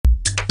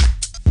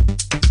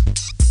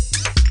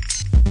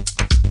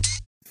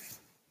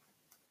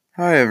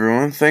Hi,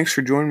 everyone. Thanks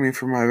for joining me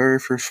for my very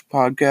first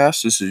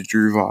podcast. This is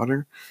Drew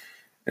Vodder,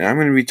 and I'm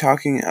going to be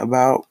talking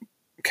about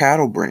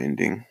cattle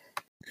branding.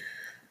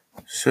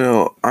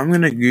 So, I'm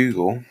going to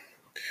Google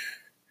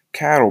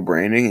cattle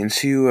branding and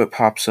see what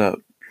pops up.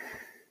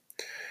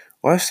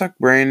 Livestock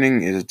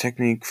branding is a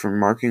technique for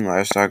marking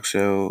livestock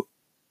so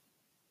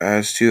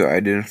as to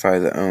identify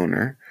the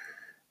owner,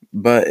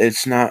 but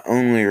it's not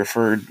only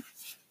referred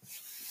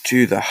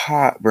to the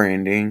hot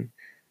branding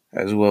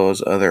as well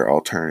as other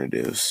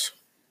alternatives.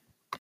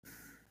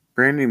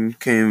 Branding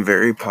became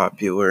very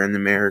popular in the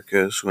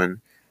Americas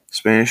when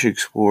Spanish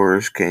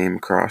explorers came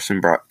across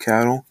and brought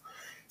cattle,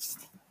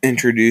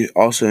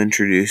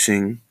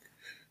 introducing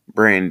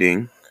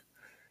branding,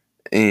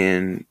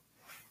 and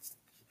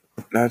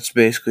that's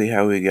basically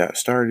how we got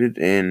started,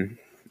 and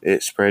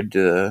it spread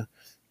to the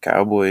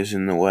cowboys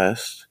in the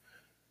West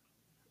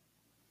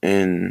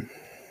and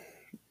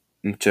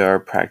into our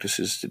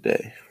practices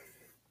today.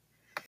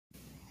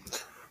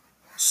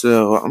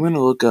 So I'm going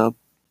to look up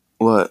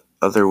what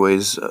other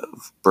ways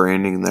of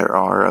branding there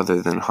are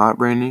other than hot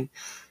branding,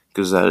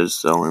 because that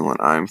is the only one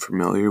I'm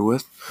familiar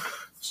with.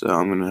 So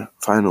I'm going to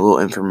find a little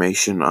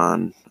information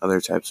on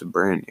other types of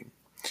branding.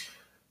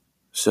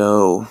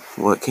 So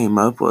what came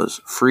up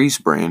was freeze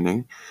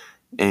branding,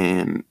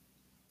 and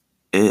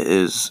it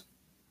is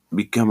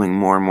becoming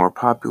more and more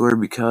popular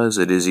because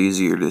it is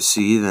easier to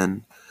see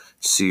than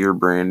sear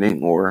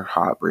branding or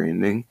hot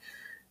branding,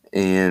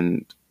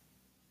 and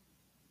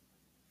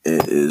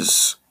it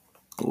is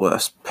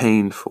less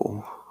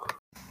painful.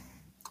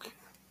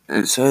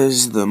 It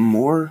says the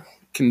more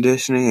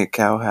conditioning a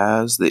cow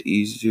has, the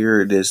easier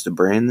it is to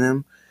brand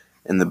them,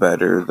 and the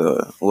better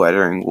the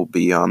lettering will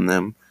be on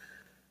them.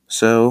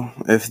 So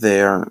if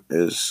they aren't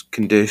as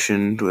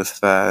conditioned with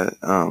that,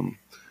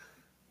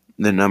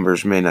 the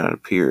numbers may not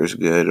appear as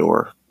good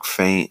or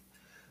faint,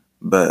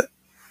 but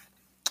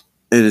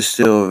it is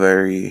still a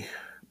very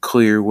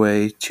clear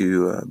way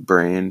to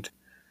brand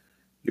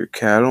your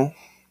cattle,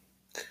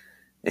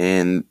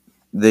 and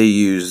they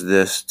use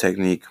this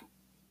technique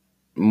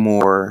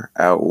more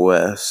out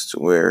west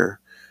where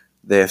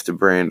they have to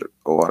brand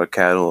a lot of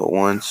cattle at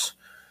once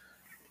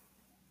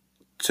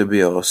to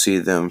be able to see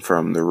them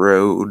from the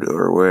road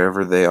or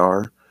wherever they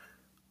are,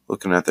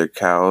 looking at their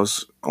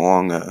cows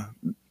along a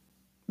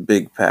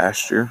big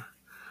pasture.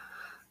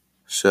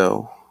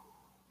 So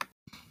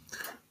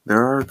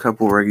there are a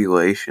couple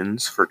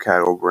regulations for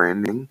cattle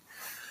branding,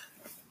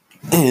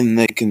 and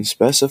they can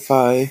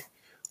specify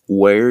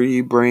where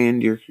you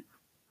brand your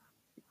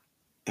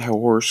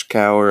horse,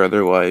 cow, or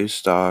other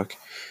livestock,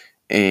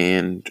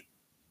 and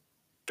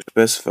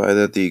specify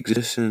that the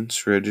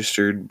existence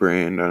registered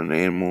brand on an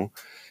animal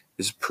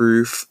is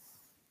proof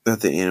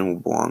that the animal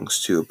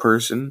belongs to a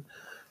person.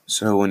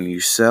 So when you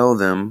sell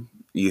them,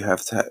 you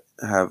have to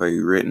have a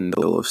written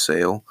bill of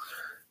sale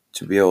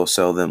to be able to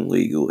sell them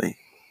legally.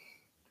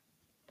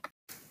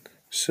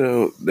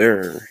 So there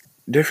are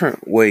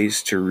different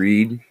ways to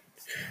read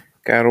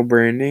cattle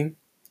branding,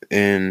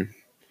 and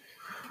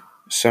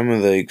some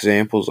of the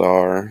examples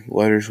are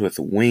letters with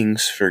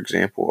wings, for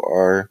example,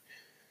 are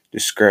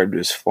described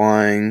as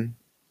flying,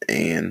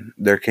 and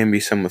there can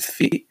be some with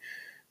feet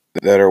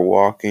that are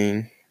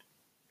walking.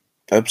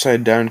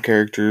 Upside down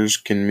characters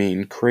can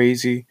mean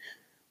crazy,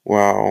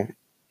 while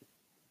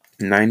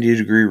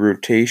 90-degree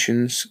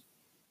rotations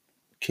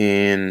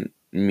can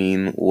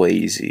mean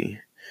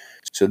lazy.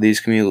 So these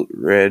can be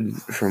read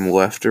from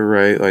left to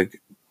right,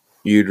 like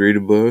you'd read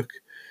a book,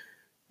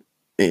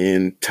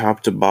 and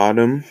top to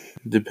bottom,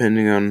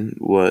 depending on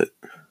what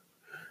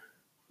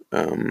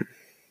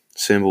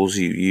symbols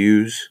you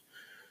use.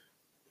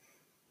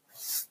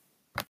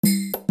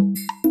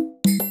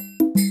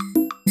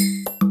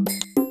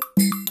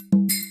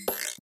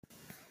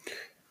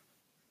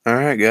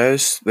 Alright,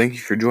 guys, thank you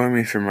for joining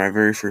me for my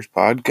very first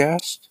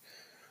podcast,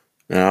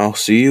 and I'll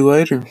see you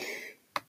later.